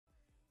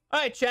All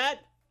right, chat.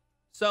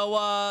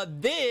 So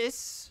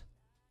this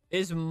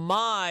is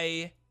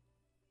my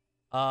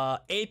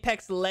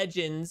Apex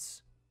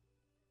Legends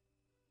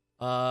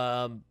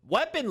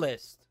weapon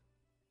list.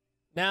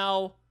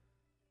 Now,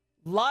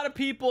 a lot of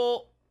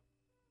people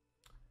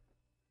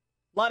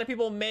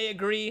may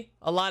agree,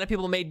 a lot of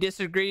people may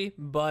disagree,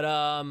 but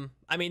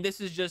I mean, this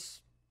is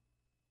just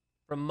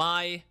from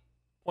my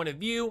point of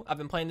view. I've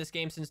been playing this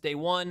game since day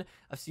one.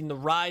 I've seen the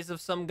rise of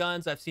some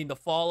guns, I've seen the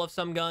fall of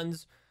some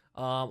guns.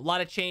 A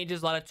lot of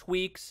changes, a lot of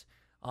tweaks,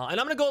 and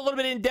I'm gonna go a little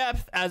bit in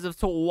depth as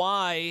to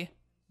why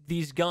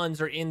these guns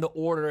are in the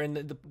order, and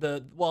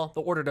the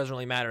order doesn't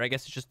really matter. I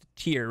guess it's just a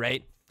tier,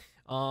 right?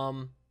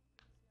 But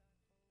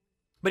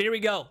here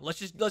we go. Let's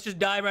just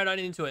dive right on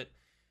into it.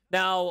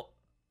 Now,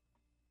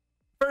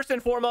 first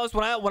and foremost,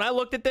 when I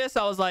looked at this,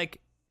 I was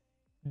like,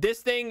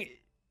 this thing,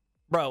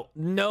 bro,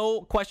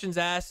 no questions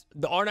asked.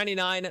 The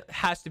R99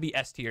 has to be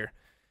S tier,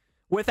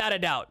 without a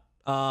doubt.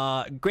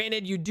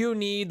 Granted, you do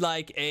need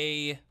like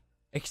a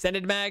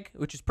extended mag,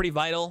 which is pretty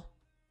vital.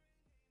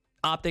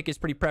 Optic is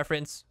pretty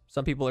preference.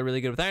 Some people are really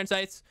good with iron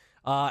sights.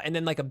 And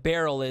then like a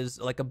barrel is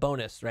like a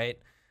bonus, right?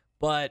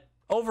 But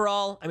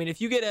overall, I mean,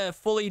 if you get a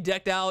fully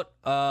decked out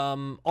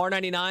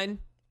R99,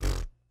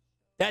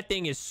 that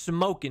thing is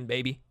smoking,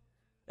 baby.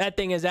 That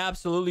thing is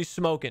absolutely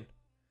smoking.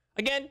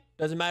 Again,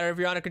 doesn't matter if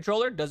you're on a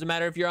controller, doesn't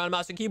matter if you're on a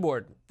mouse and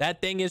keyboard.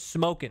 That thing is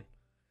smoking.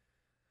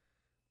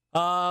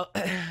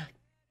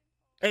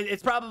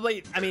 It's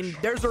probably, I mean,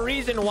 there's a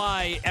reason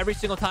why every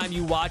single time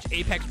you watch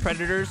Apex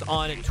Predators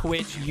on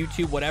Twitch,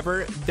 YouTube,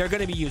 whatever, they're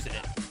going to be using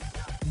it.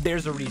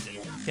 There's a reason,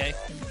 okay?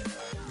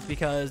 It's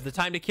because the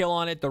time to kill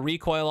on it, the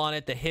recoil on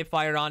it, the hip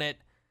fire on it,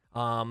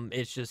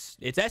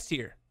 it's S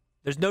tier.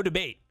 There's no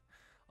debate.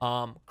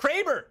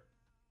 Kraber,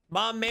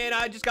 my man,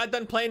 I just got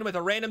done playing with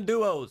a random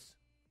duos.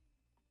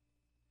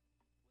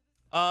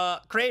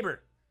 Kraber.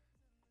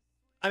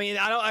 I mean,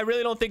 I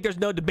really don't think there's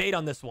no debate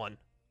on this one.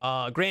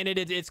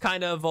 Granted, it's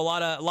kind of a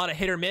lot of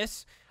hit or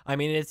miss. I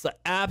mean, it's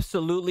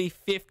absolutely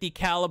 50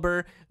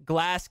 caliber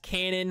glass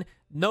cannon.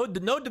 No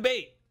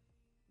debate.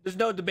 There's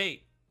no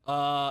debate.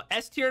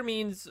 S tier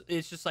means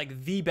it's just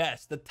like the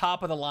best, the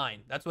top of the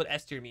line. That's what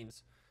S tier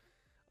means.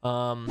 You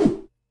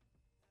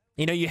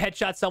know, you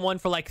headshot someone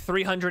for like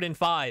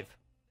 305.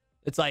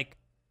 It's like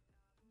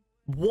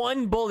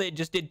one bullet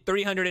just did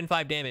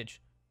 305 damage.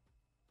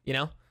 You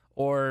know,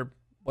 or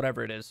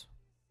whatever it is.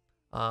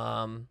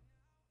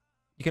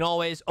 You can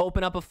always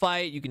open up a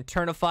fight. You can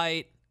turn a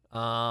fight,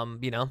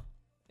 you know,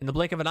 in the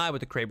blink of an eye with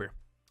the Kraber.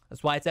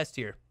 That's why it's S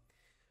tier.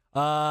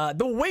 The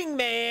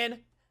Wingman.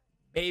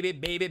 Baby. The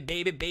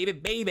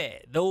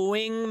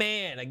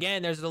Wingman.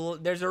 Again,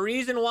 there's a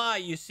reason why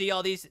you see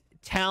all these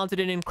talented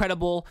and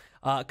incredible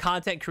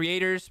content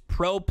creators,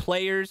 pro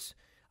players.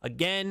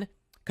 Again,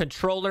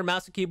 controller,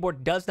 mouse, and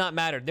keyboard does not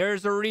matter.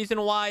 There's a reason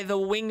why the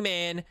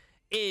Wingman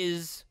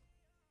is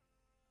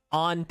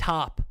on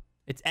top.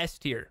 It's S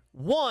tier.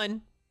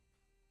 One,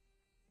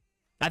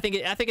 I think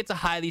it's a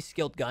highly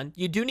skilled gun.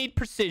 You do need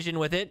precision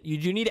with it. You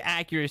do need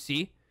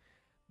accuracy.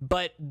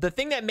 But the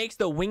thing that makes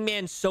the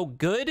Wingman so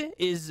good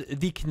is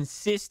the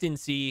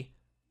consistency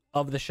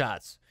of the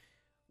shots.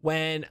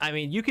 When, I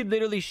mean, you could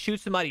literally shoot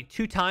somebody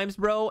 2 times,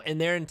 bro,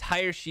 and their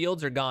entire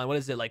shields are gone. What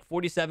is it, like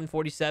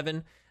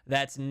 47?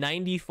 That's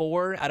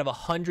 94 out of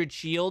 100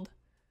 shield.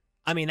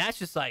 I mean, that's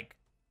just like,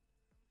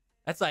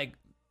 that's like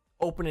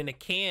opening a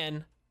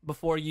can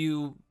before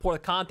you pour the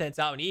contents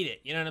out and eat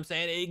it. You know what I'm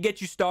saying? It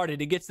gets you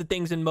started. It gets the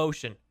things in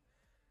motion.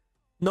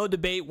 No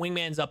debate.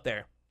 Wingman's up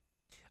there.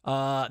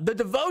 The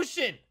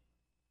Devotion.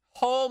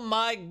 Oh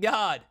my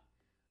God.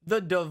 The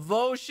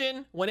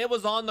Devotion, when it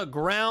was on the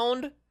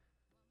ground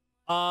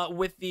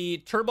with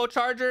the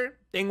turbocharger,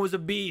 thing was a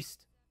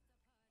beast.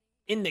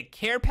 In the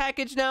care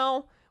package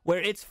now, where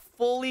it's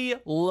fully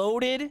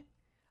loaded,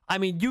 I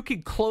mean, you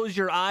could close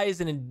your eyes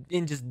and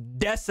just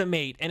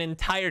decimate an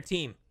entire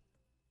team.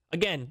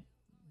 Again,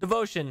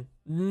 Devotion,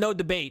 no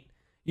debate.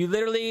 You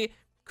literally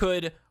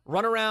could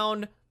run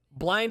around,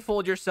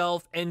 blindfold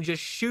yourself, and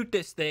just shoot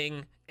this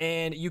thing,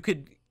 and you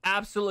could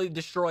absolutely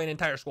destroy an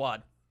entire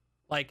squad.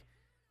 Like,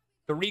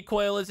 the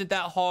recoil isn't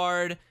that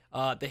hard.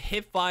 The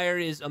hip fire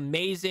is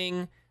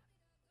amazing.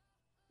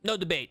 No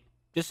debate.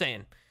 Just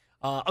saying.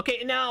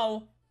 Okay,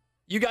 now,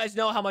 you guys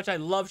know how much I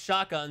love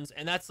shotguns,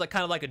 and that's like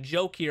kind of like a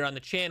joke here on the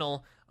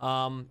channel.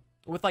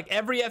 With like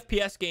every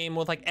FPS game,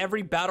 with like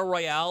every battle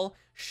royale,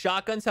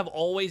 shotguns have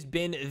always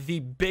been the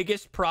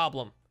biggest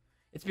problem.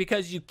 It's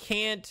because you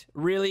can't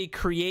really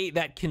create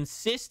that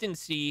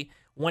consistency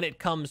when it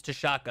comes to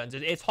shotguns.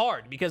 It's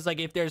hard because like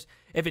if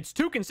it's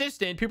too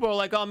consistent, people are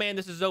like, oh man,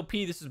 this is OP,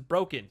 this is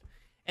broken.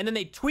 And then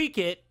they tweak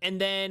it, and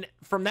then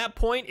from that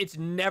point, it's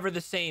never the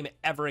same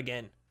ever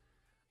again.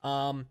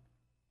 The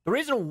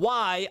reason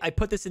why I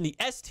put this in the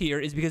S tier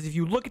is because if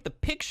you look at the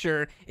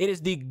picture, it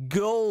is the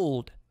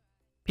gold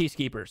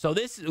Peacekeeper. So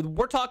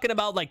we're talking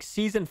about like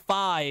season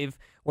 5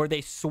 where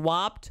they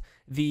swapped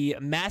the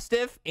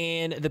Mastiff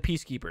and the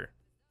Peacekeeper.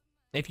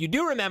 If you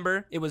do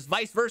remember, it was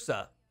vice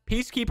versa.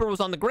 Peacekeeper was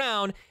on the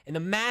ground and the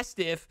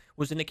Mastiff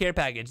was in the care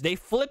package. They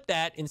flipped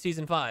that in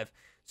season 5.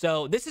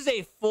 So this is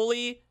a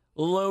fully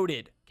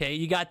loaded, okay?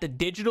 You got the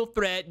digital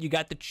threat. You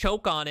got the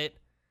choke on it.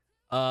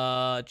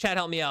 Chat,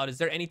 help me out. Is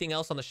there anything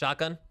else on the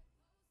shotgun?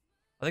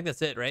 I think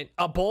that's it, right?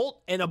 A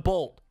bolt and a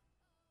bolt.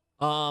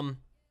 I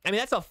mean,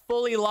 that's a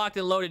fully locked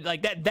and loaded.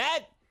 Like,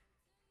 that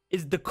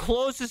is the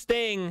closest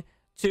thing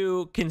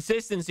to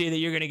consistency that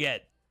you're going to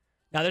get.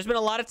 Now, there's been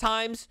a lot of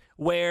times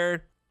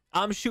where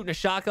I'm shooting a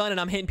shotgun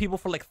and I'm hitting people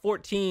for like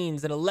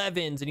 14s and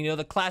 11s. And, you know,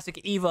 the classic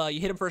Eva, you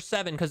hit them for a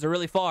 7 because they're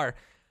really far.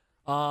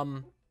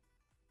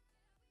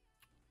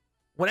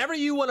 Whenever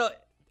you want to...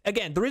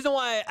 Again, the reason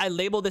why I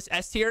label this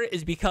S tier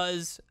is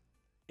because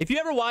if you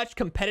ever watch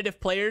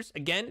competitive players,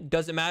 again,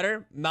 doesn't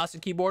matter. Mouse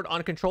and keyboard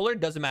on a controller,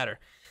 doesn't matter.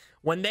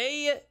 When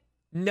they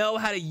know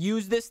how to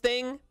use this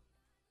thing,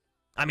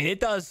 I mean,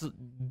 it does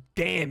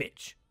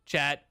damage,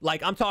 chat.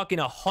 Like, I'm talking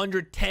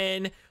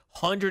 110,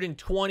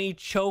 120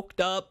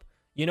 choked up.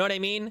 You know what I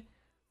mean?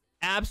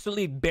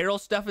 Absolutely barrel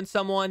stuffing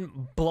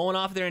someone, blowing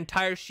off their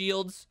entire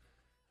shields.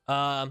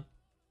 I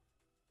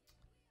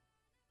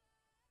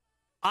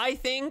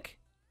think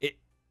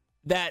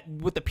that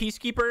with the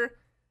Peacekeeper,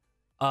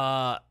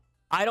 I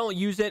don't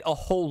use it a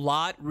whole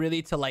lot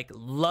really to like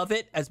love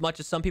it as much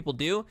as some people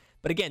do.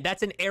 But again,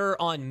 that's an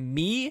error on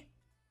me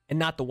and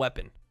not the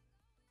weapon.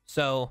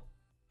 So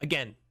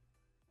again,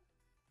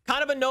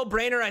 kind of a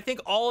no-brainer. I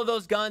think all of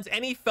those guns,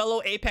 any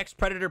fellow Apex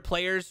Predator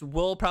players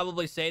will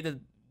probably say that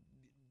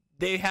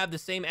they have the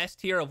same S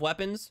tier of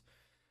weapons.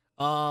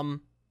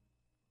 Moving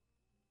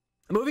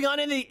on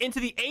into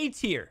the A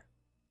tier.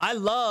 I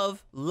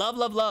love. I'm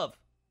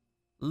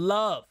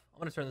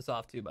going to turn this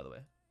off too, by the way.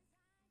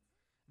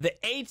 The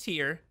A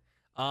tier,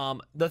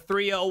 the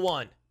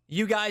 301.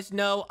 You guys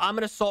know I'm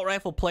an assault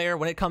rifle player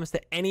when it comes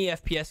to any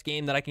FPS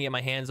game that I can get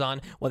my hands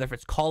on, whether if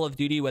it's Call of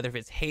Duty, whether if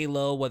it's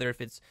Halo, whether if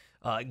it's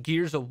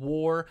Gears of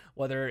War,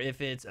 whether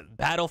if it's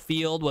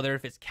Battlefield, whether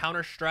if it's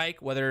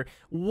Counter-Strike,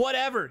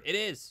 whatever it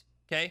is,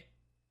 okay?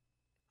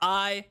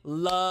 I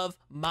love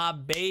my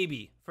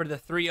baby for the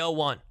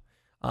 301.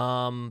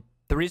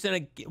 The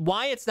reason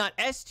why it's not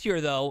S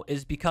tier though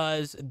is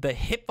because the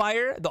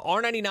hipfire, the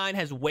R99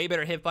 has way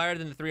better hipfire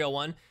than the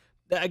 301.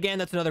 Again,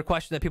 that's another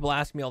question that people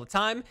ask me all the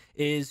time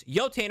is,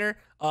 yo, Tanner,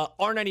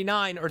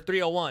 R99 or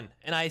 301?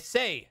 And I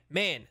say,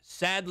 man,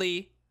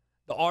 sadly,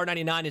 the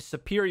R99 is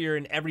superior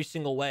in every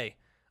single way.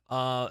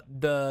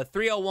 The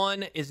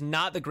 301 is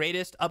not the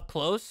greatest up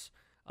close.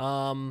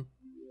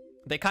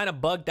 They kind of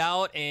bugged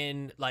out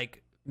and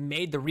like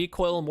made the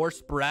recoil more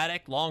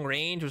sporadic, long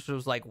range, which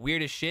was like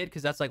weird as shit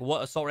because that's like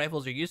what assault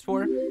rifles are used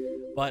for.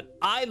 But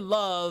I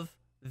love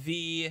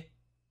the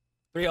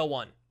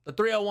 301. The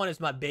 301 is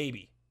my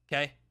baby,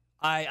 okay?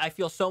 I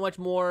feel so much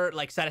more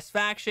like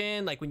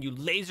satisfaction, like when you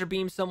laser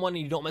beam someone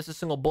and you don't miss a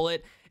single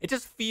bullet. It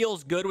just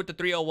feels good with the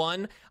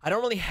 301. I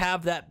don't really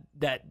have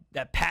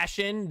that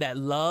passion, that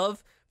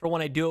love for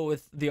when I do it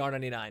with the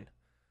R99.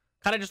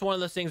 Kind of just one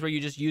of those things where you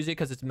just use it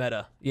because it's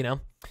meta, you know?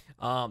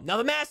 Now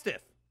the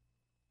Mastiff.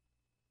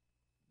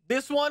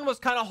 This one was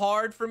kind of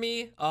hard for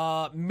me.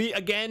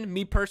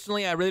 Me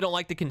personally, I really don't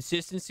like the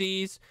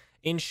consistencies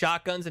in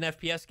shotguns and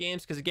FPS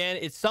games because again,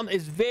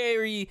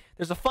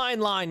 there's a fine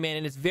line, man,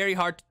 and it's very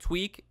hard to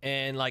tweak.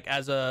 And like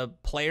as a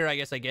player, I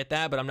guess I get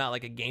that, but I'm not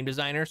like a game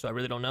designer, so I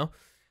really don't know.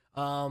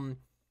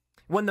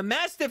 When the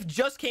Mastiff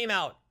just came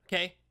out,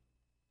 okay?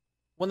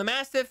 When the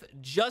Mastiff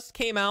just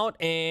came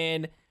out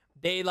and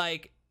they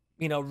like,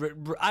 you know,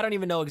 I don't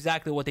even know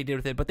exactly what they did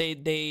with it, but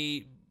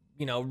they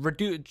you know,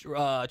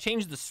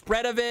 changed the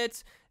spread of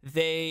it.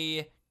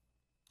 They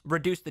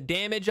reduced the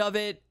damage of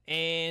it,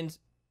 and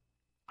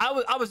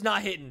I was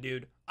not hitting,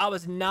 dude. I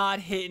was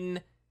not hitting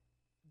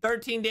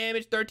 13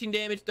 damage, 13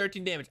 damage,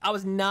 13 damage. I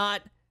was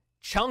not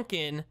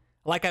chunking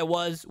like I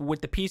was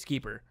with the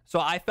Peacekeeper. So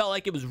I felt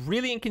like it was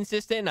really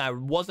inconsistent, and I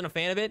wasn't a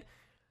fan of it.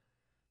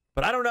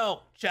 But I don't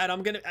know, Chad.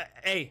 I'm gonna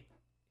hey,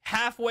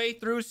 halfway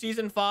through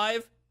season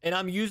 5. And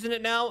I'm using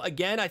it now.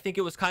 Again, I think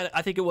it was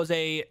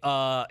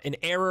an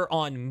error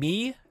on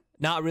me,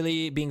 not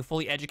really being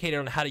fully educated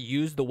on how to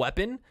use the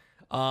weapon.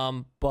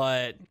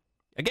 But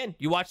again,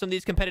 you watch some of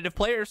these competitive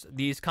players,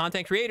 these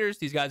content creators,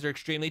 these guys are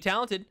extremely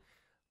talented.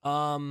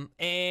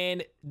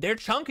 And they're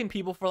chunking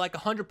people for like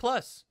 100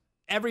 plus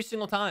every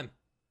single time,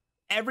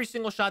 every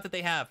single shot that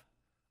they have.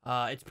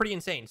 It's pretty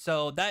insane.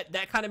 So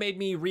that kind of made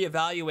me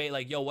reevaluate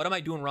like, yo, what am I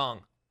doing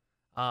wrong?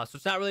 So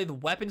it's not really the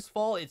weapon's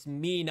fault. It's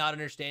me not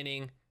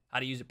understanding how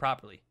to use it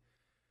properly.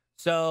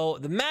 So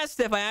the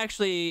Mastiff,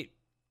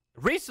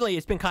 recently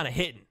it's been kind of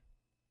hitting.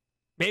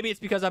 Maybe it's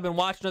because I've been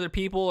watching other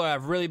people or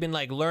I've really been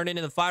like learning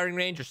in the firing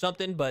range or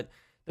something, but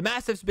the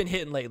Mastiff's been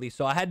hitting lately.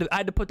 So I had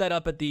to put that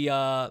up at the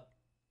A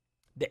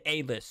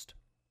list.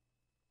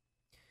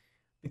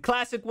 The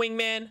classic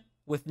wingman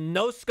with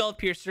no skull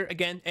piercer.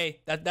 Again,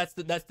 hey, that's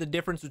the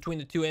difference between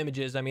the two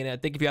images. I mean, I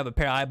think if you have a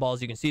pair of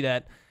eyeballs, you can see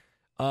that.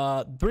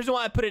 The reason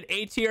why I put it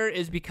A tier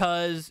is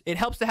because it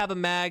helps to have a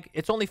mag.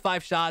 It's only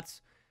 5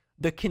 shots.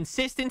 The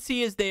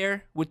consistency is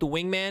there with the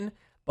wingman,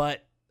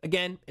 but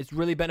again, it's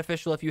really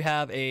beneficial if you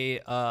have a,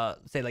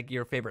 say like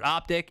your favorite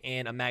optic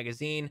and a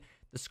magazine.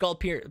 The skull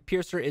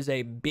piercer is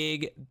a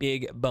big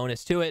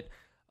bonus to it.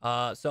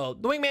 So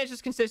the wingman's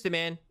just consistent,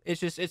 man.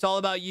 It's all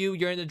about you.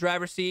 You're in the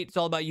driver's seat. It's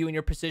all about you and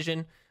your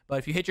precision. But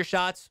if you hit your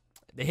shots,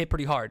 they hit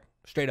pretty hard,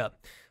 straight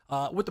up.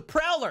 With the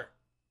Prowler,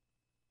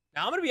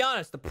 now I'm gonna be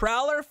honest. The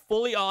Prowler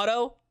fully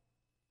auto,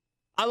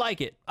 I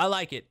like it. I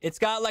like it. It's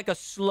got like a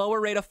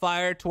slower rate of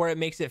fire to where it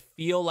makes it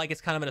feel like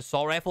it's kind of an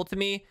assault rifle to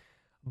me.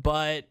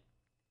 But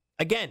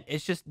again,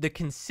 it's just the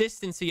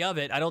consistency of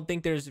it. I don't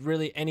think there's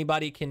really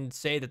anybody can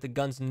say that the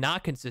gun's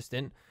not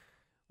consistent.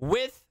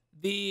 With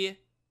the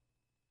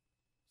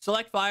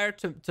select fire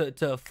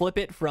to flip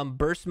it from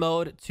burst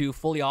mode to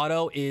fully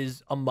auto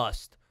is a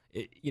must.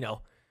 You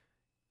know,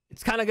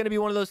 it's kind of going to be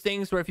one of those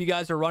things where if you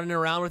guys are running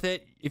around with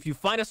it, if you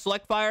find a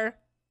select fire,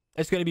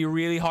 it's going to be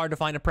really hard to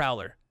find a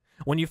Prowler.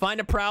 When you find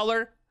a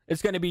Prowler,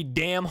 it's going to be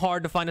damn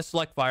hard to find a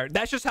select fire.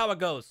 That's just how it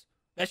goes.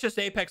 That's just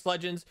Apex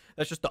Legends.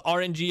 That's just the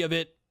RNG of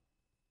it.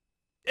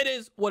 It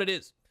is what it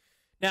is.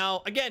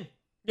 Now, again,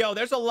 yo,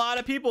 there's a lot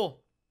of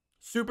people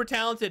super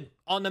talented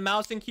on the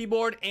mouse and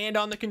keyboard and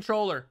on the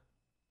controller.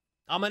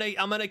 I'm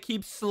gonna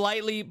keep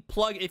slightly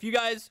plug. If you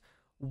guys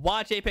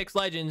watch Apex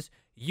Legends,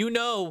 you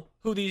know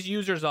who these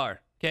users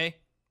are. Okay,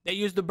 they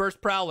use the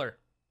burst Prowler.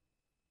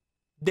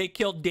 They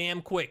kill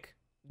damn quick.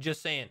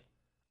 Just saying.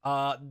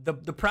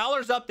 The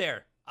Prowler's up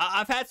there.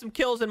 I've had some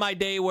kills in my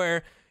day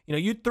where you know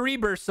you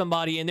 3-burst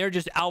somebody and they're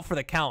just out for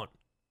the count.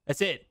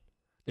 That's it.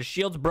 Their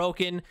shield's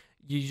broken.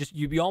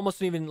 You almost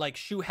don't even like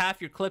shoot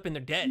half your clip and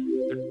they're dead.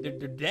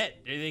 They're dead.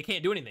 They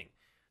can't do anything.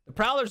 The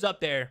Prowler's up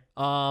there.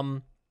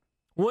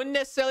 Wouldn't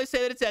necessarily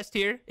say that it's S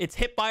tier. Its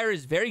hip fire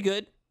is very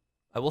good.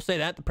 I will say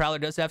that. The Prowler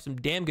does have some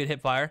damn good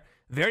hip fire.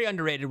 Very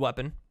underrated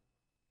weapon.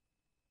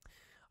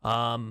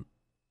 The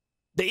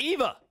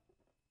EVA.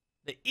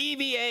 The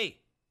EVA.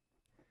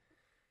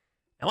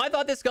 Now, I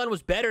thought this gun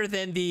was better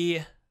than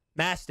the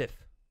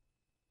Mastiff.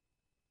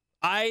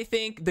 I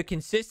think the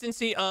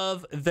consistency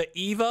of the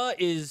EVA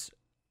is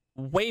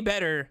way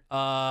better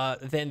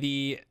than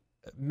the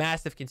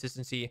Mastiff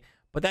consistency.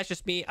 But that's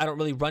just me. I don't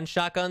really run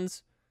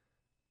shotguns.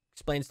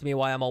 Explains to me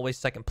why I'm always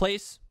second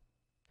place.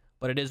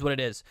 But it is what it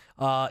is.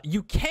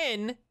 You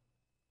can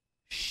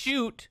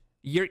shoot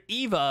your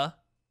EVA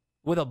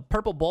with a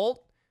purple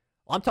bolt.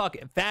 I'm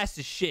talking fast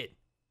as shit.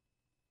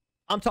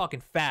 I'm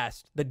talking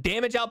fast. The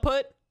damage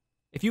output,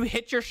 if you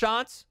hit your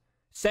shots,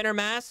 center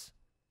mass,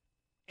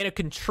 in a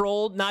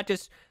controlled, not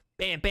just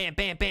bam, bam,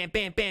 bam, bam,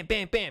 bam, bam,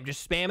 bam, bam,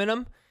 just spamming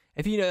them.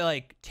 If you know,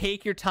 like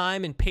take your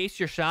time and pace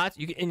your shots,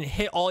 you can and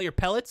hit all your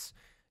pellets,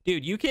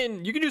 dude. You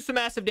can do some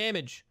massive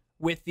damage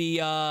with the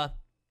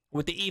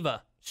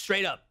EVA.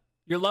 Straight up,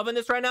 you're loving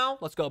this right now.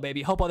 Let's go,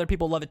 baby. Hope other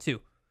people love it too.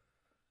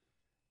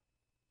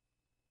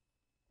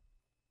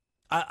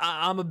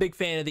 I'm a big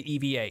fan of the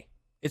EVA.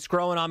 It's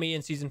growing on me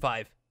in season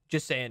 5.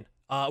 Just saying.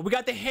 We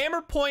got the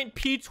Hammer Point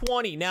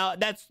P20. Now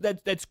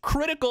that's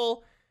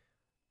critical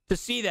to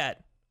see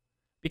that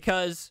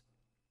because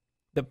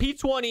the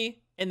P20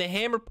 and the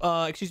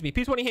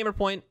P20 Hammer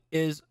Point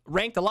is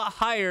ranked a lot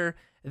higher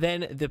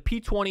than the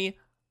P20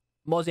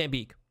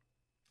 Mozambique.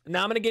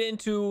 Now I'm going to get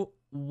into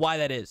why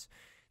that is.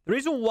 The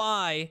reason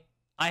why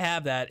I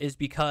have that is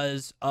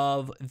because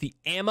of the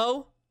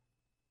ammo.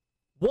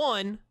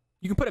 One,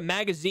 you can put a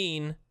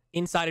magazine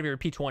inside of your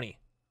P20,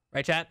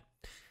 right, chat?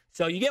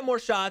 So you get more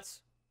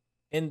shots.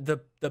 And the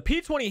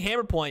P20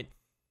 Hammer Point,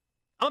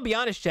 I'm going to be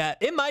honest, chat,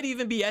 it might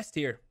even be S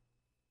tier.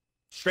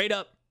 Straight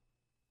up.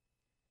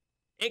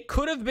 It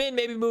could have been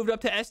maybe moved up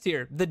to S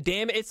tier. The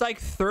damage, it's like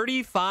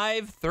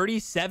 35,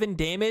 37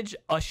 damage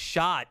a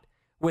shot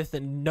with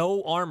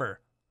no armor.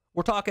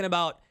 We're talking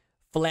about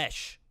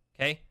flesh,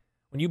 okay?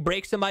 When you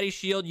break somebody's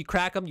shield, you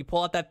crack them, you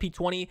pull out that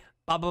P20,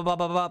 bop, bop, bop,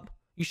 bop, bop.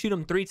 You shoot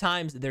them 3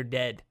 times, they're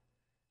dead.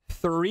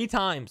 3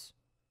 times.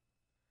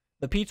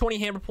 The P20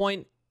 Hammer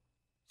Point,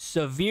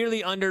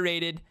 severely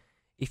underrated.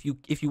 If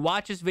you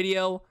watch this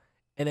video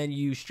and then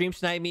you stream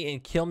snipe me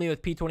and kill me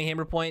with P20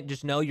 Hammer Point,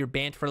 just know you're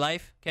banned for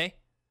life, okay?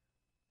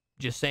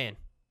 Just saying.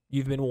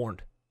 You've been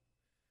warned.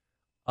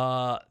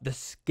 The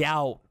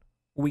Scout.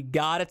 We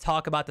gotta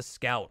talk about the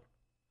Scout.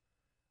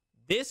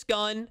 This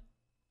gun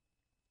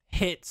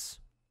hits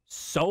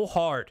so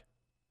hard.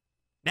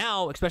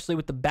 Now, especially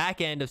with the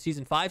back end of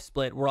Season 5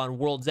 split, we're on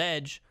World's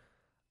Edge.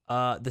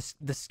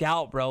 The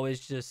Scout, bro, is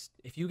just...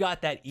 If you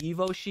got that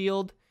Evo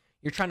shield,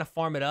 you're trying to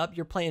farm it up.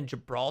 You're playing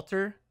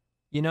Gibraltar.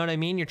 You know what I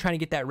mean? You're trying to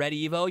get that red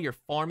Evo. You're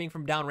farming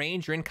from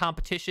downrange. You're in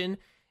competition,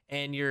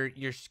 and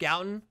you're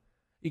scouting.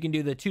 You can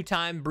do the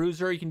 2-time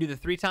bruiser. You can do the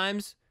 3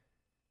 times.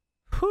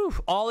 Whew.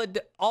 All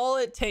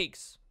it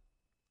takes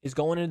is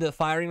going into the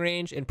firing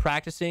range and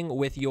practicing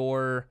with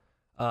your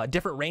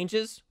different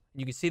ranges.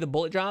 You can see the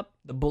bullet drop.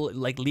 The bullet,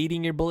 like,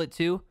 leading your bullet,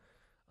 too.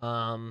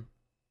 The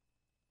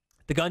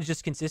gun's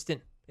just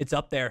consistent. It's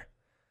up there.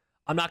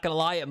 I'm not going to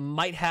lie. It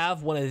might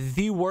have one of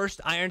the worst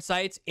iron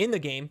sights in the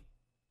game.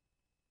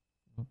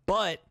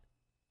 But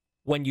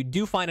when you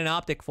do find an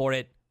optic for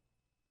it,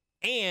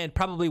 and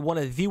probably one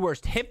of the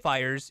worst hip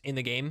fires in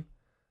the game,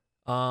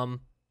 but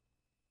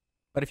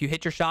if you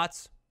hit your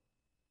shots,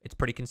 it's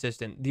pretty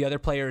consistent. The other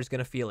player is going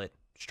to feel it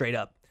straight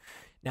up.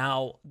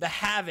 Now, the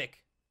Havoc.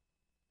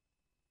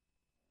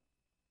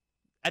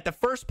 At the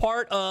first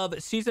part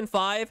of Season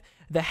 5,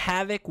 the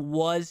Havoc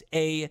was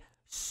a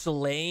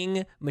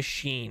slaying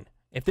machine.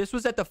 If this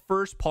was at the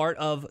first part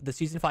of the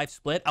Season 5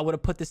 split, I would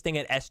have put this thing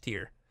at S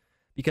tier.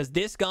 Because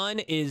this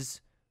gun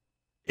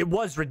it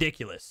was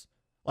ridiculous.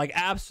 Like,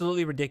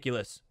 absolutely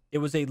ridiculous. It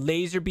was a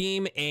laser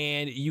beam,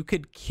 and you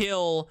could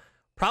kill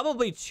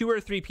probably 2 or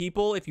 3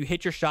 people if you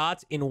hit your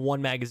shots in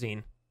one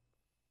magazine.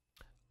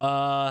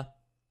 I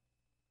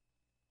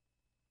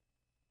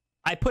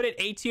put it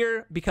A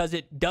tier because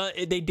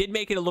they did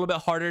make it a little bit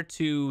harder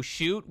to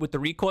shoot with the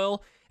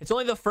recoil. It's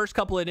only the first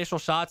couple of initial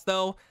shots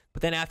though,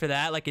 but then after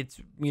that, like, it's,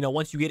 you know,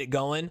 once you get it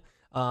going,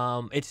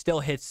 it still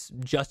hits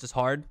just as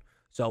hard.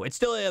 So it's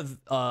still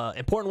an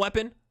important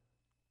weapon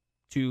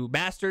to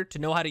master, to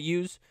know how to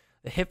use.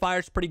 The hip fire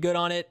is pretty good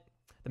on it.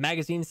 The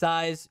magazine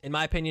size, in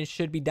my opinion,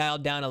 should be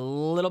dialed down a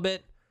little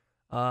bit.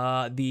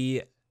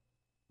 The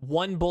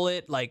one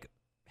bullet, like,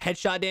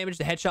 headshot damage,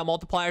 the headshot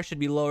multiplier should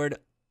be lowered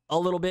a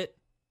little bit,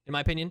 in my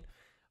opinion.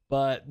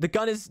 But the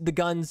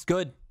gun's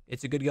good.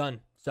 It's a good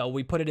gun. So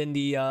we put it in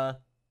the A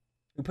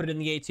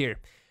tier.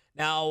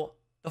 Now,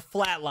 the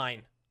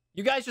flatline.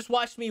 You guys just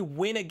watched me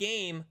win a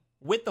game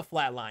with the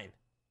flatline.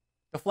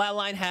 The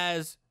flatline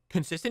has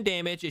consistent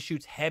damage. It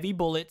shoots heavy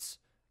bullets.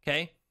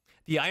 Okay.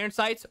 The iron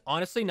sights,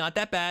 honestly, not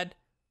that bad.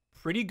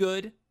 Pretty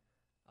good.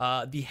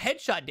 The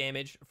headshot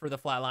damage for the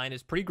flatline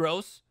is pretty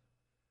gross.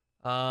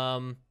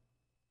 And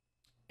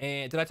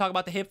did I talk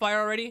about the hip fire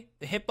already?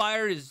 The hip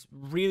fire is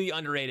really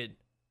underrated.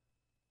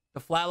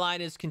 The flatline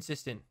is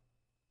consistent.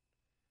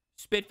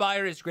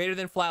 Spitfire is greater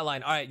than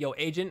flatline. All right, yo,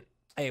 agent.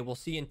 Hey, we'll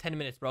see you in 10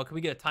 minutes, bro. Can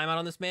we get a timeout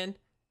on this, man?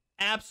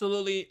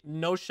 Absolutely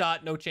no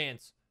shot, no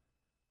chance.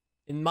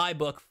 In my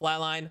book,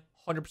 flatline,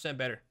 100%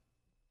 better.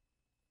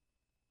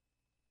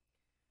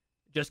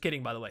 Just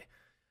kidding, by the way.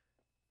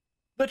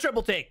 The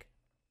triple take.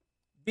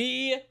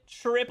 The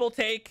triple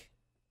take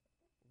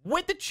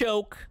with the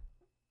choke.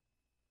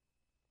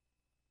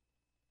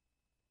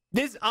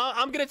 This,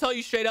 I'm going to tell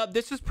you straight up,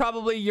 this is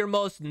probably your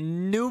most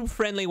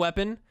noob-friendly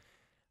weapon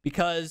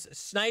because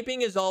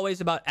sniping is always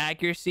about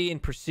accuracy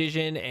and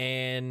precision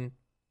and,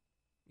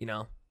 you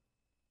know,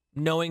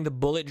 knowing the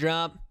bullet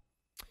drop.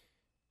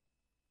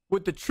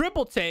 With the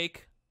triple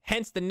take,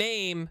 hence the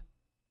name,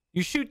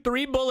 you shoot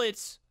 3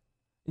 bullets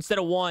instead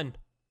of 1,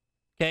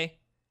 okay?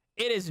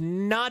 It is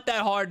not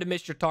that hard to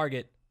miss your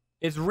target.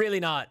 It's really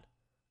not.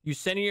 You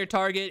center your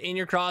target in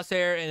your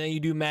crosshair, and then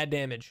you do mad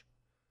damage.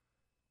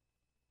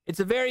 It's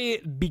a very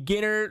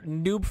beginner,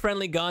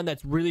 noob-friendly gun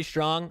that's really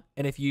strong.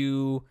 And if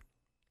you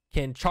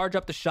can charge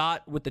up the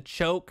shot with the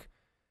choke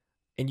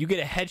and you get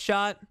a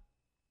headshot,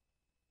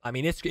 I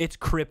mean, it's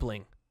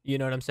crippling. You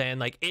know what I'm saying?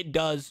 Like,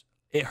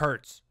 it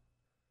hurts.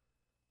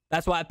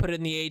 That's why I put it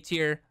in the A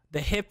tier.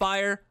 The hip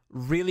fire,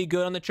 really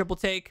good on the triple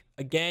take.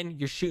 Again,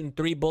 you're shooting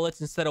 3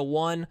 bullets instead of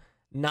 1.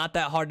 Not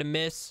that hard to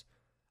miss.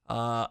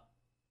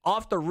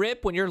 Off the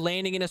rip, when you're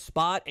landing in a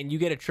spot and you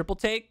get a triple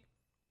take,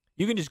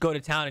 you can just go to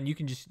town and you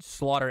can just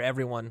slaughter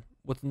everyone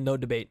with no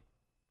debate.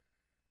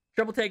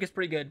 Triple take is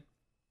pretty good.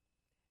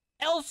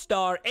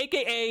 L-Star,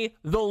 a.k.a.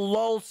 the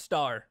lull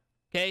star.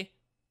 Okay?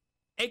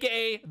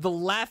 A.k.a. the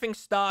laughing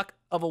stock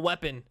of a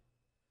weapon.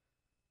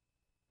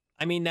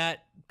 I mean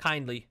that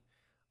kindly.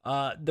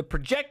 The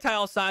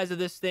projectile size of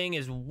this thing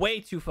is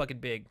way too fucking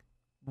big.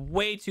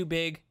 Way too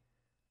big.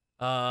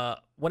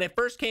 When it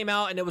first came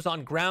out and it was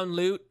on ground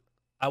loot,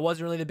 I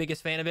wasn't really the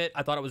biggest fan of it.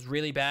 I thought it was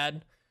really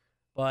bad.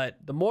 But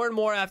the more and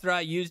more after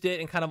I used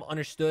it and kind of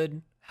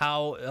understood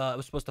how it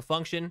was supposed to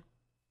function,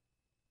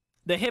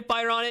 the hip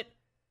fire on it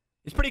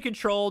is pretty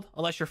controlled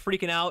unless you're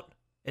freaking out.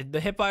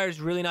 The hip fire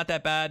is really not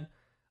that bad.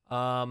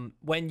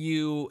 When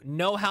you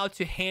know how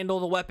to handle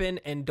the weapon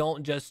and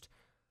don't just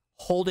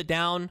hold it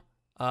down,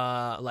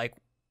 like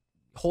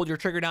hold your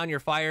trigger down,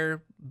 your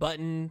fire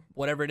button,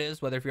 whatever it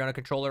is, whether if you're on a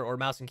controller or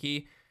mouse and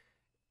key.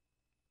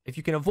 If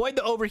you can avoid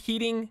the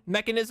overheating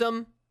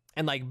mechanism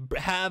and like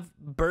have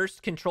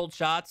burst controlled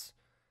shots,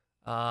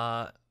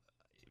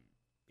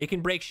 it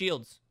can break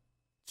shields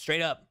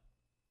straight up.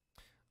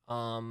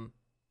 And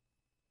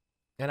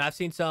I've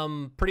seen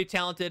some pretty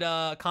talented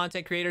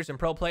content creators and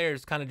pro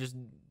players kind of just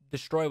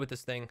destroy with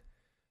this thing.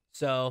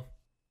 So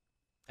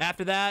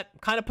after that,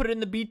 kind of put it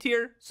in the B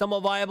tier,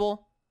 somewhat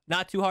viable,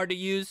 not too hard to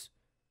use.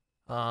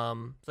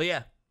 So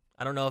yeah,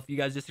 I don't know if you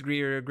guys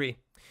disagree or agree.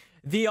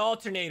 The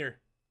alternator.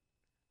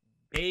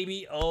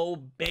 Baby, oh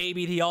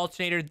baby, the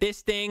alternator.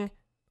 This thing,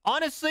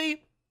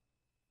 honestly,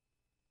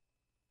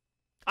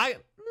 I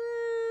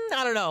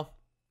don't know.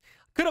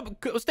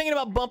 Was thinking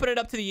about bumping it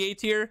up to the A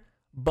tier,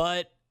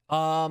 but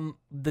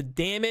the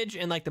damage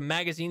and like the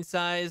magazine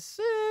size,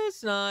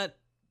 it's not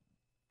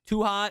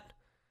too hot.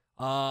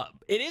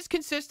 It is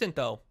consistent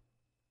though.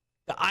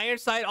 The iron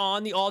sight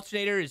on the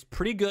alternator is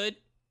pretty good.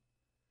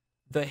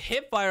 The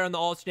hip fire on the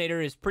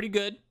alternator is pretty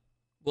good.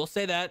 We'll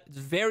say that. It's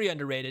very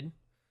underrated.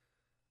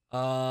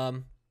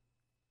 I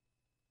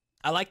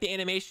like the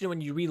animation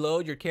when you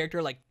reload, your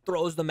character like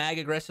throws the mag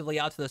aggressively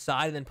out to the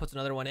side and then puts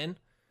another one in.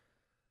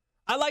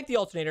 I like the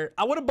alternator.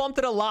 I would have bumped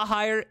it a lot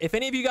higher. If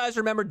any of you guys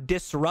remember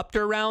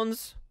disruptor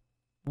rounds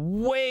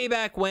way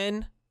back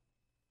when,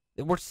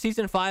 we're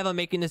season 5. I'm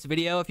making this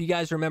video. If you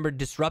guys remember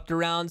disruptor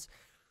rounds,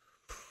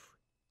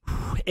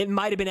 it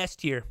might have been S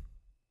tier.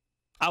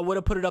 I would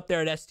have put it up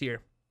there at S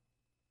tier.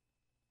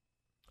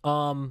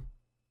 So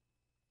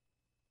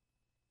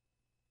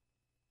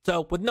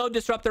with no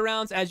disruptor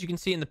rounds, as you can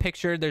see in the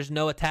picture, there's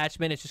no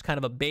attachment. It's just kind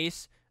of a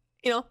base.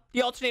 You know,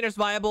 the alternator's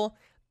viable,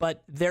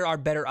 but there are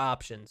better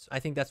options. I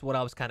think that's what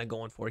I was kind of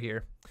going for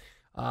here.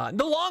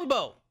 The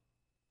longbow.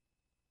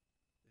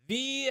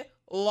 The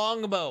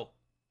longbow.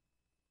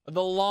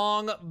 The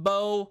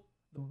longbow.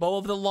 The bow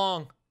of the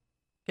long.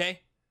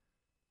 Okay?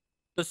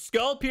 The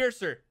skull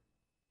piercer.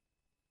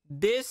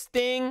 This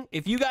thing,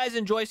 if you guys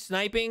enjoy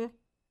sniping,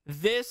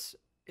 this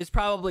is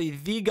probably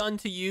the gun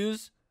to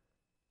use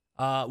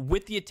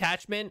with the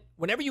attachment.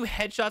 Whenever you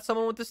headshot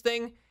someone with this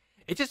thing,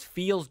 it just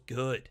feels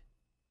good.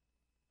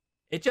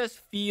 It just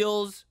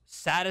feels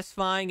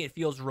satisfying. It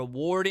feels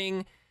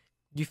rewarding.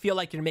 You feel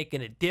like you're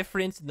making a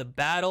difference in the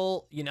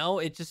battle. You know,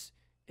 it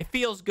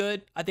feels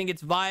good. I think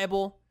it's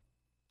viable.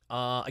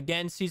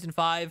 Again, season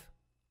 5,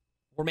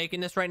 we're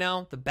making this right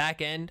now. The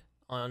back end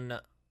on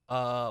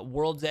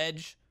World's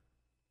Edge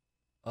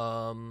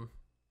of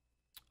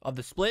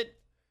the split.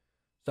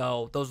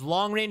 So those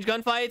long range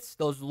gunfights,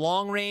 those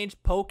long range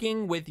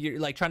poking with your,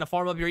 like, trying to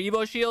farm up your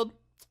Evo shield.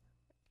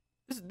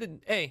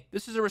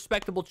 This is a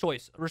respectable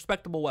choice, a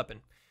respectable weapon.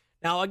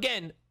 Now,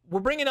 again, we're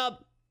bringing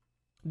up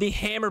the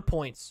hammer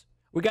points.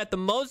 We got the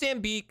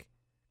Mozambique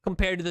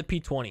compared to the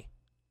P20. If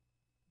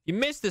you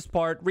missed this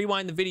part,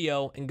 rewind the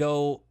video and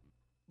go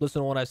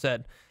listen to what I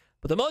said.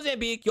 But the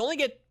Mozambique, you only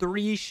get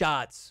 3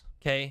 shots,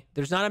 okay?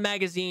 There's not a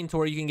magazine to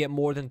where you can get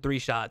more than 3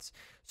 shots.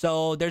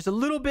 So there's a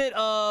little bit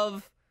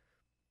of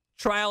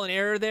trial and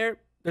error there.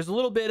 There's a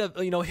little bit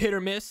of, you know, hit or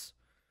miss.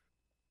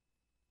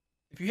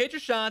 If you hit your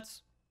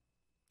shots,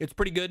 it's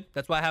pretty good.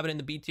 That's why I have it in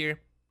the B tier.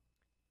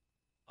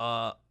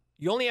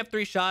 You only have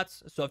 3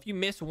 shots, so if you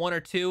miss 1 or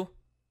 2,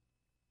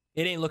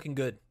 it ain't looking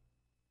good.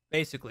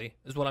 Basically,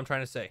 is what I'm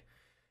trying to say.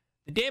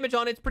 The damage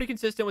on it's pretty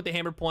consistent with the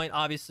hammer point.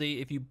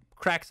 Obviously, if you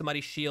crack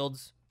somebody's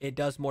shields, it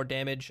does more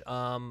damage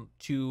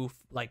to,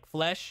 like,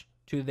 flesh,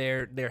 to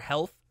their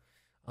health.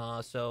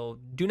 So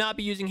do not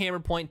be using hammer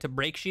point to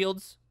break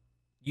shields.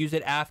 Use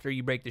it after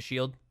you break the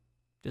shield.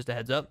 Just a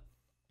heads up.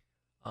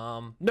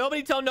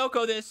 Nobody tell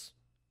Noko this,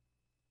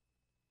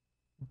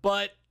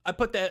 but I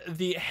put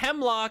the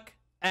Hemlock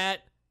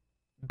at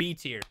B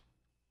tier.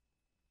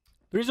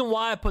 The reason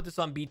why I put this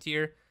on B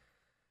tier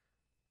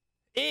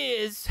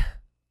is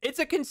it's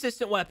a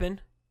consistent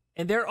weapon,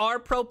 and there are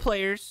pro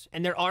players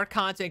and there are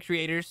content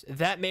creators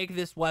that make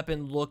this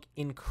weapon look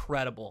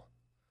incredible.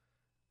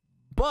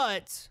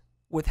 But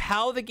with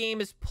how the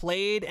game is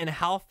played and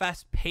how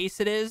fast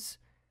paced it is,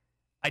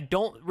 I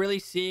don't really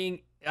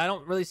see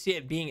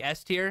it being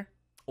S tier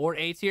or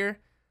A tier.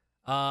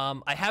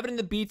 I have it in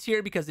the B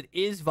tier because it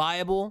is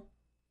viable.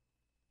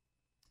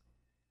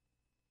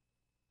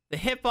 The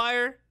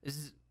hipfire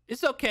is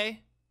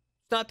okay.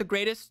 It's not the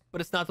greatest,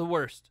 but it's not the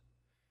worst.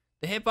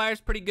 The hipfire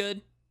is pretty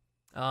good.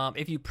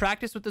 If you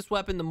practice with this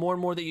weapon, the more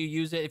and more that you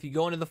use it, if you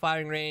go into the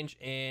firing range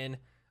and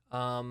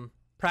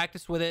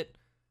practice with it,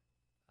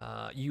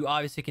 you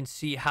obviously can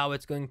see how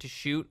it's going to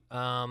shoot.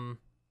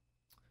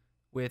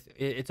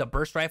 It's a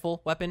burst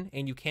rifle weapon,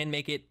 and you can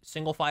make it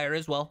single fire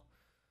as well.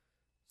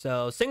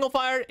 So single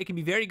fire, it can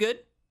be very good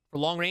for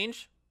long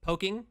range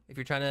poking if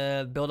you're trying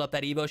to build up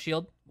that Evo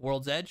shield.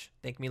 World's Edge,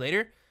 thank me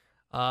later.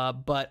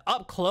 But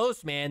up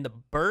close, man, the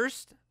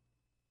burst,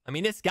 I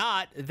mean, it's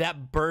got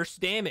that burst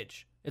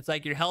damage. It's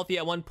like you're healthy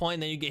at one point,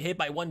 and then you get hit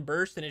by one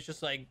burst, and it's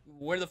just like,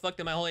 where the fuck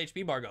did my whole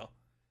HP bar go?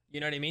 You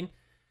know what I mean?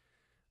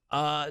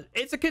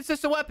 It's a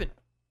consistent weapon.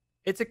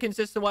 It's a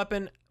consistent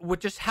weapon.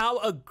 With just how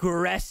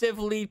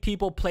aggressively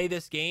people play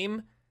this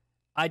game,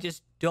 I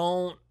just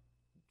don't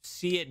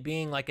see it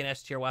being like an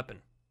S tier weapon.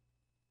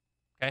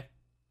 Okay.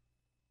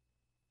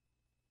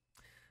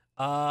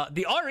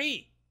 The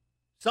RE.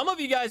 Some of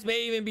you guys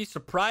may even be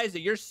surprised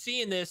that you're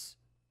seeing this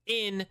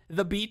in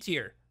the B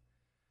tier.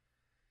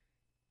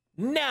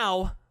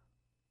 Now,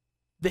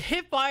 the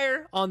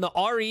hipfire on the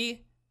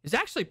RE is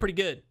actually pretty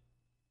good.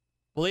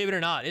 Believe it or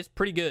not, it's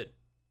pretty good.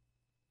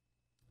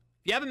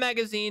 If you have a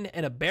magazine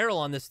and a barrel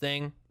on this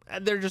thing,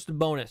 they're just a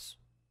bonus.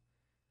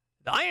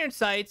 The iron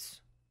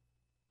sights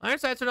are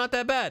not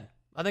that bad.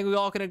 I think we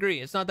all can agree.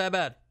 It's not that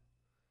bad.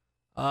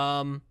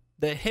 The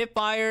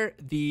hipfire,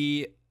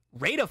 the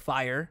rate of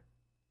fire,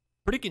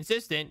 pretty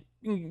consistent.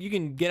 You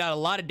can get out a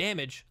lot of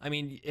damage. I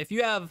mean, if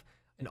you have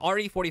an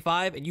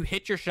RE45 and you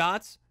hit your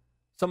shots,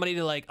 somebody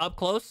to, like, up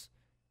close,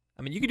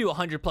 I mean, you can do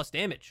 100 plus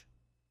damage.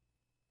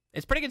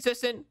 It's pretty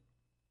consistent.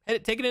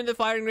 Take it into the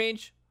firing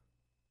range.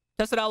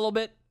 Test it out a little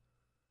bit.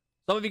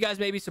 Some of you guys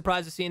may be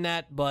surprised to seeing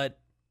that, but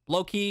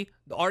low key,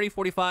 the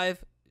RE45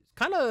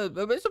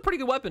 it's a pretty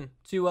good weapon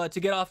to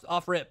get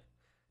off rip.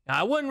 Now,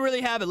 I wouldn't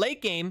really have it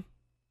late game,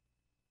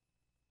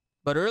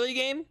 but early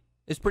game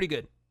is pretty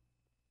good.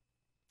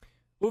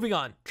 Moving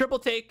on, triple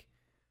take.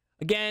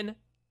 Again,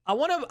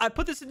 I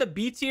put this in the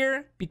B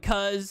tier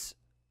because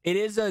it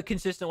is a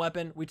consistent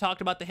weapon. We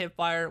talked about the hip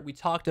fire. We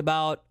talked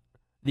about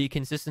the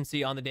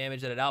consistency on the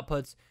damage that it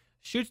outputs.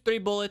 Shoots 3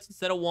 bullets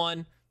instead of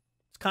 1.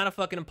 It's kind of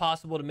fucking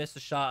impossible to miss a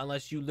shot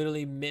unless you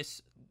literally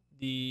miss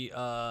the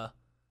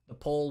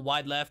pole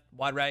wide left,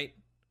 wide right,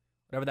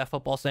 whatever that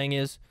football saying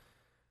is.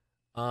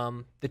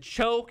 The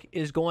choke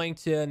is going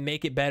to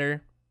make it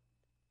better.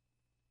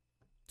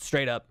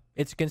 Straight up.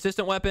 It's a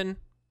consistent weapon.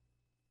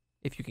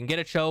 If you can get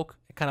a choke,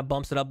 it kind of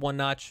bumps it up 1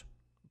 notch.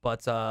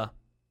 But,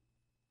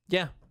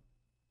 yeah.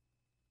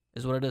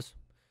 Is what it is.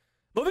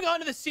 Moving on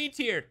to the C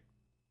tier.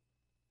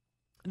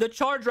 The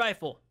charge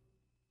rifle.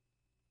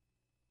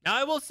 Now,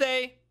 I will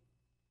say,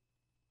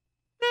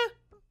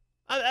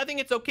 I think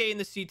it's okay in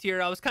the C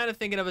tier. I was kind of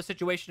thinking of a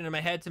situation in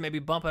my head to maybe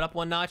bump it up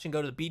 1 notch and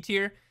go to the B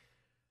tier.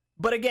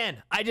 But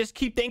again, I just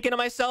keep thinking to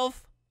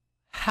myself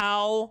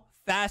how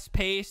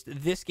fast-paced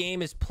this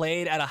game is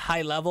played at a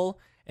high level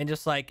and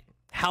just like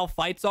how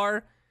fights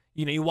are.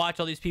 You know, you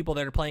watch all these people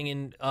that are playing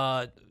in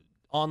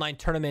online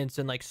tournaments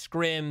and like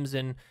scrims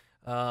and,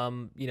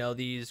 you know,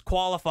 these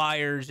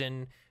qualifiers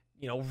and,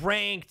 you know,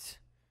 ranked.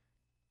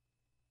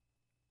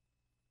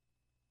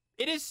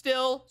 It is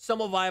still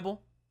somewhat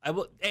viable.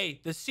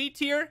 Hey, the C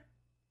tier,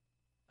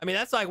 I mean,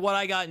 that's like what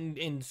I got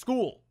in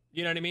school.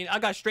 You know what I mean? I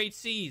got straight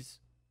C's.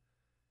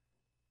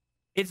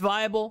 It's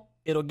viable.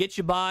 It'll get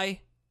you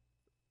by.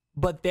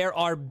 But there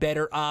are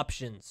better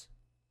options.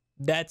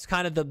 That's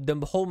kind of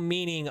the whole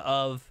meaning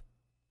of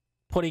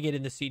putting it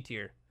in the C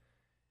tier.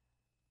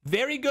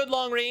 Very good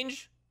long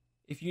range.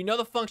 If you know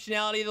the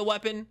functionality of the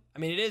weapon, I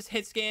mean, it is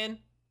hit scan.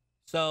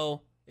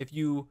 So if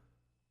you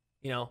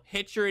know,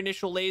 hit your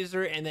initial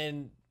laser and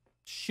then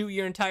shoot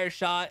your entire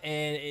shot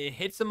and it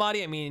hits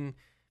somebody, I mean,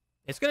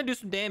 it's going to do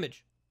some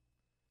damage.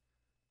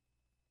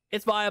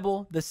 It's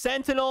viable. The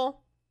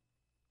Sentinel,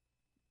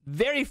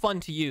 very fun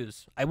to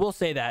use. I will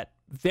say that.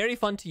 Very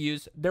fun to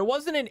use. There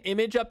wasn't an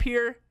image up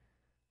here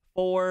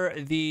for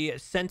the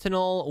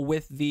Sentinel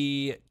with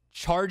the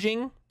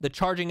charging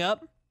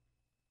up.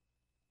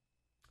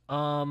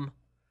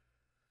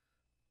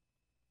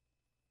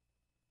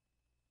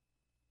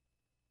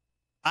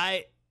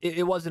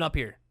 It wasn't up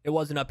here. It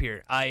wasn't up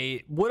here.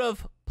 I would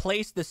have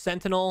placed the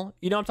Sentinel,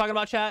 you know what I'm talking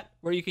about, chat?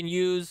 Where you can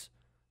use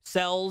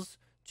cells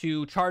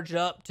to charge it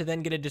up to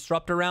then get a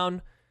disruptor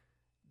round.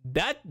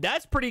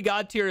 That's pretty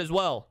god tier as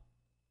well.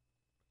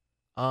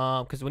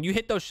 Because when you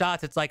hit those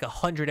shots, it's like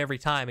 100 every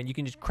time, and you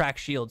can just crack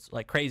shields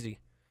like crazy.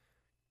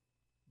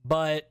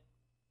 But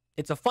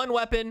it's a fun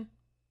weapon.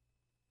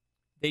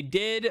 They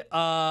did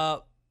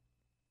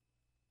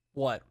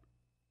what?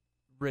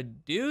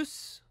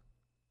 Reduce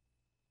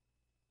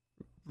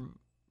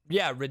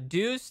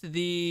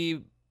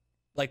the,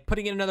 like,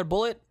 putting in another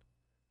bullet,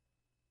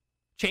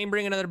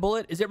 chambering another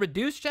bullet. Is it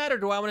reduced, chat, or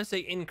do I want to say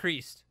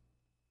increased?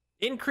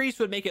 Increased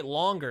would make it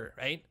longer,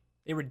 right?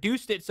 They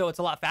reduced it so it's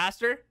a lot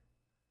faster.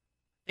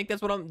 I think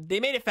that's what they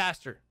made it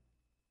faster.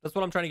 That's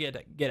what I'm trying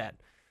to get at.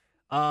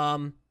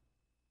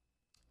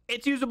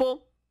 It's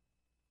usable,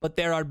 but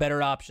there are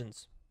better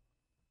options.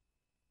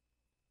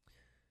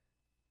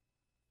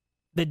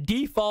 The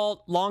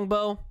default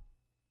longbow,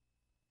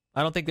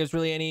 I don't think there's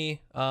really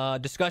any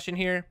discussion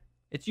here.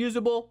 It's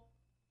usable,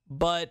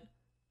 but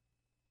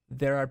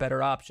there are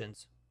better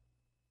options.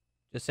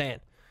 Just saying.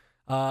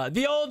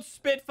 The old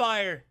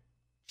Spitfire.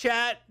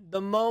 Chat,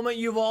 the moment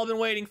you've all been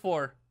waiting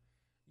for.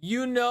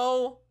 You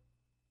know,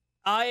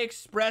 I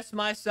express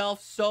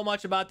myself so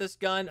much about this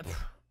gun.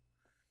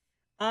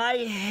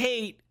 I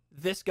hate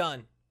this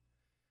gun.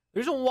 The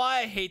reason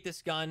why I hate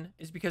this gun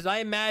is because I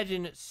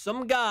imagine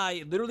some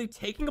guy literally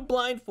taking a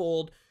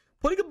blindfold,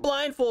 putting a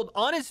blindfold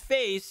on his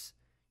face,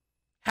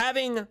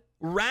 having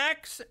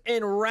racks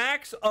and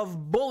racks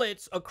of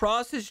bullets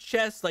across his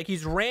chest like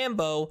he's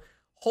Rambo,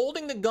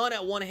 holding the gun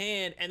at one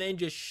hand, and then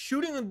just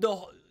shooting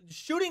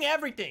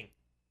everything.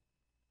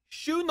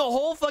 Shooting the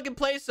whole fucking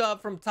place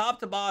up from top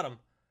to bottom.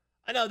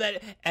 I know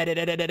that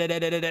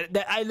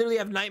I literally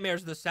have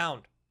nightmares of the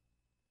sound.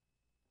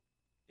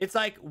 It's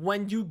like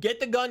when you get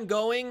the gun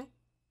going,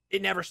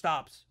 it never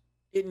stops.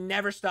 It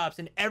never stops.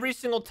 And every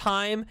single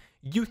time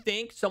you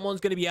think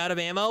someone's going to be out of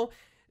ammo,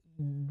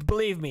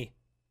 believe me,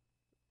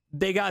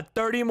 they got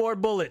 30 more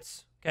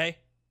bullets, okay?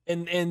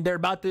 And they're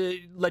about to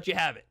let you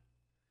have it.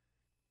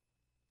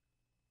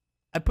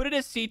 I put it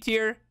as C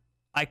tier.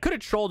 I could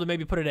have trolled and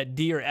maybe put it at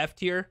D or F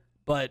tier,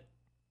 but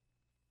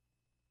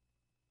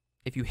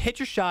if you hit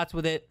your shots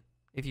with it,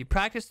 if you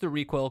practice the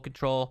recoil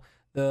control,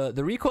 the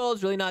recoil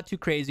is really not too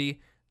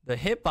crazy. The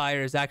hip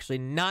fire is actually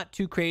not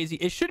too crazy.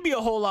 It should be a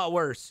whole lot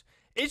worse.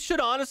 It should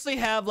honestly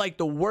have like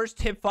the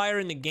worst hip fire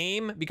in the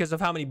game because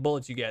of how many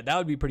bullets you get. That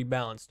would be pretty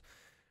balanced.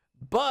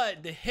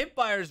 But the hip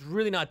fire is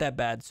really not that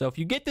bad. So if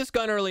you get this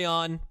gun early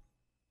on,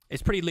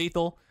 it's pretty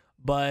lethal.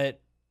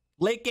 But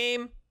late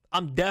game,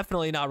 I'm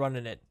definitely not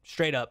running it.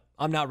 Straight up,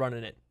 I'm not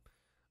running it.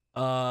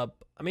 I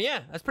mean,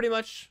 yeah, that's pretty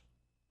much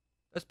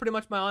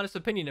my honest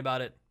opinion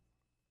about it.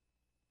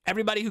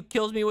 Everybody who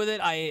kills me with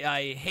it,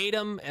 I hate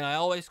them, and I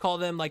always call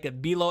them like a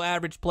below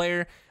average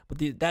player.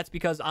 But that's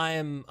because I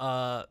am,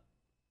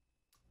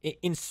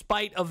 in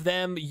spite of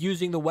them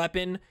using the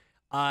weapon,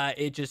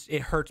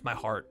 it hurts my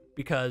heart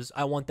because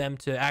I want them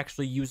to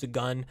actually use a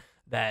gun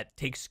that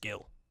takes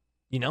skill.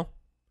 you know?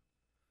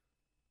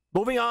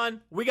 Moving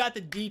on, we got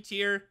the D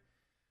tier.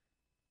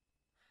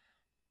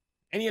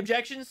 Any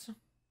objections?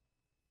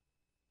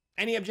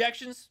 Any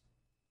objections?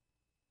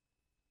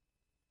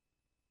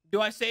 Do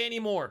I say any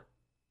more?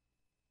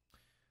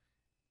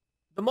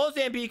 The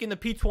Mozambique and the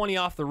P20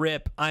 off the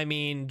rip, I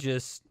mean,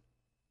 just...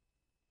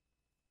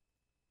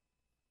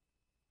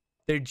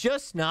 they're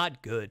just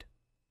not good.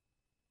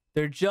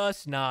 They're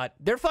just not.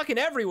 They're fucking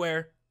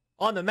everywhere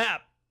on the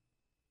map.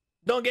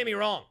 Don't get me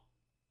wrong.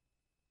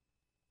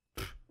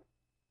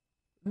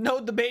 No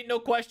debate, no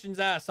questions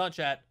asked, huh,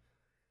 chat?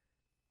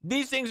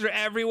 These things are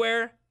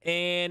everywhere,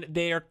 and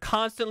they are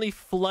constantly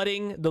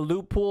flooding the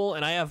loot pool,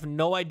 and I have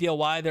no idea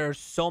why there are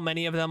so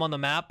many of them on the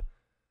map.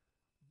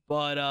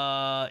 But,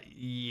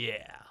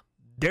 yeah.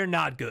 They're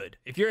not good.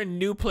 If you're a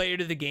new player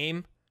to the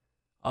game,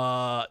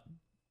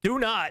 do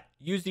not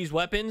use these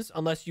weapons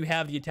unless you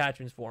have the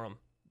attachments for them.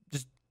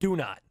 Just do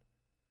not.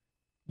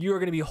 You are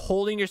going to be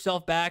holding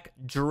yourself back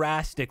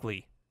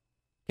drastically.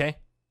 Okay?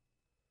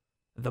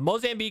 The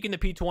Mozambique and the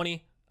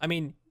P20, I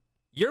mean,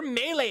 your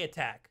melee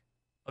attack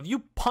of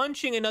you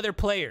punching another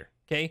player,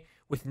 okay,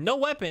 with no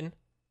weapon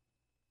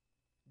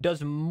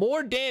does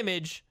more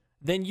damage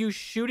than you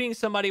shooting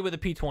somebody with a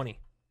P20.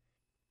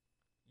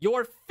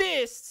 Your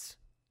fists,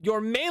 your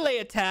melee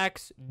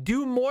attacks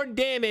do more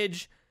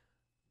damage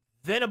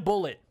than a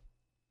bullet.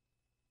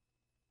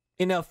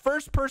 In a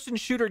first-person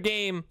shooter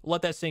game,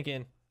 let that sink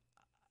in.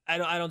 I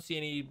don't see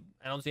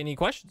any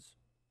questions.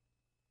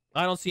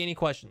 I don't see any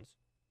questions.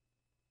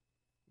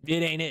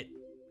 It ain't it.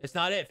 It's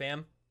not it,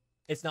 fam.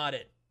 It's not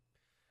it.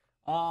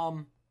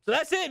 So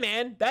that's it,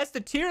 man. That's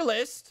the tier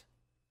list.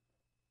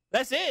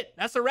 That's it.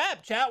 That's a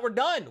wrap, chat. We're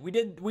done. We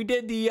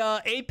did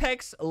the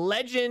Apex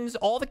Legends,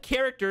 all the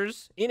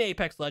characters in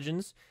Apex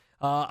Legends.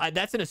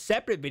 That's in a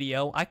separate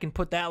video. I can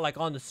put that like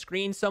on the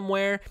screen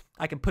somewhere.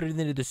 I can put it in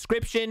the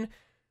description.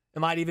 It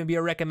might even be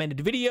a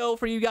recommended video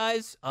for you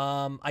guys.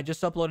 I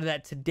just uploaded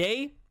that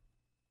today.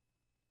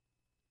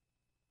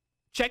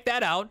 Check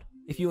that out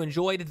if you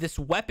enjoyed this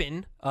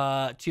weapon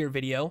tier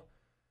video.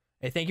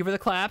 Hey, thank you for the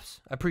claps.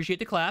 I appreciate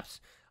the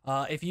claps.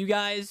 If you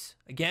guys,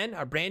 again,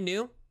 are brand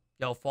new,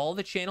 yo, follow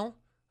the channel.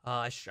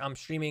 I'm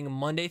streaming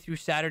Monday through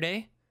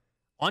Saturday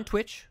on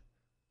Twitch,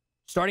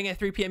 starting at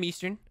 3 p.m.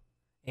 Eastern.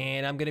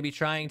 And I'm going to be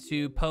trying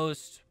to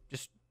post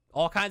just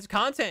all kinds of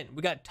content.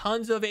 We got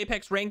tons of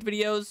Apex ranked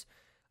videos,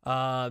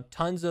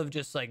 tons of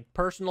just like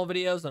personal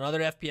videos on other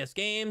FPS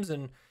games.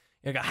 And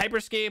we got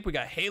Hyperscape. We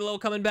got Halo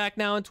coming back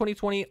now in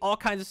 2020, all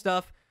kinds of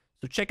stuff.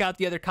 So check out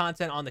the other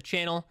content on the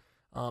channel.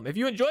 If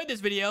you enjoyed this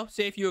video,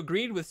 say if you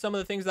agreed with some of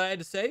the things that I had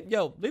to say,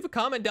 yo, leave a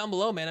comment down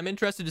below, man. I'm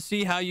interested to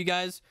see how you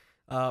guys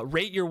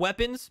rate your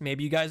weapons.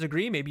 Maybe you guys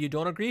agree, maybe you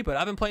don't agree, but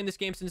I've been playing this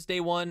game since day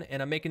one,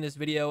 and I'm making this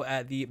video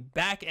at the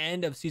back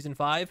end of Season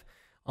 5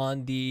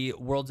 on the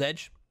World's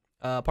Edge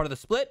part of the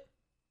split.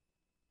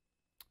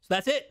 So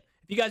that's it.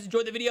 If you guys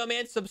enjoyed the video,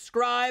 man,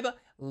 subscribe,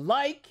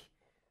 like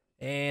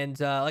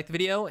the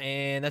video,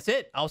 and that's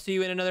it. I'll see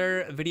you in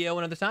another video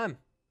another time.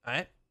 All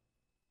right?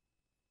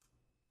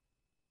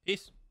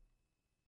 Peace.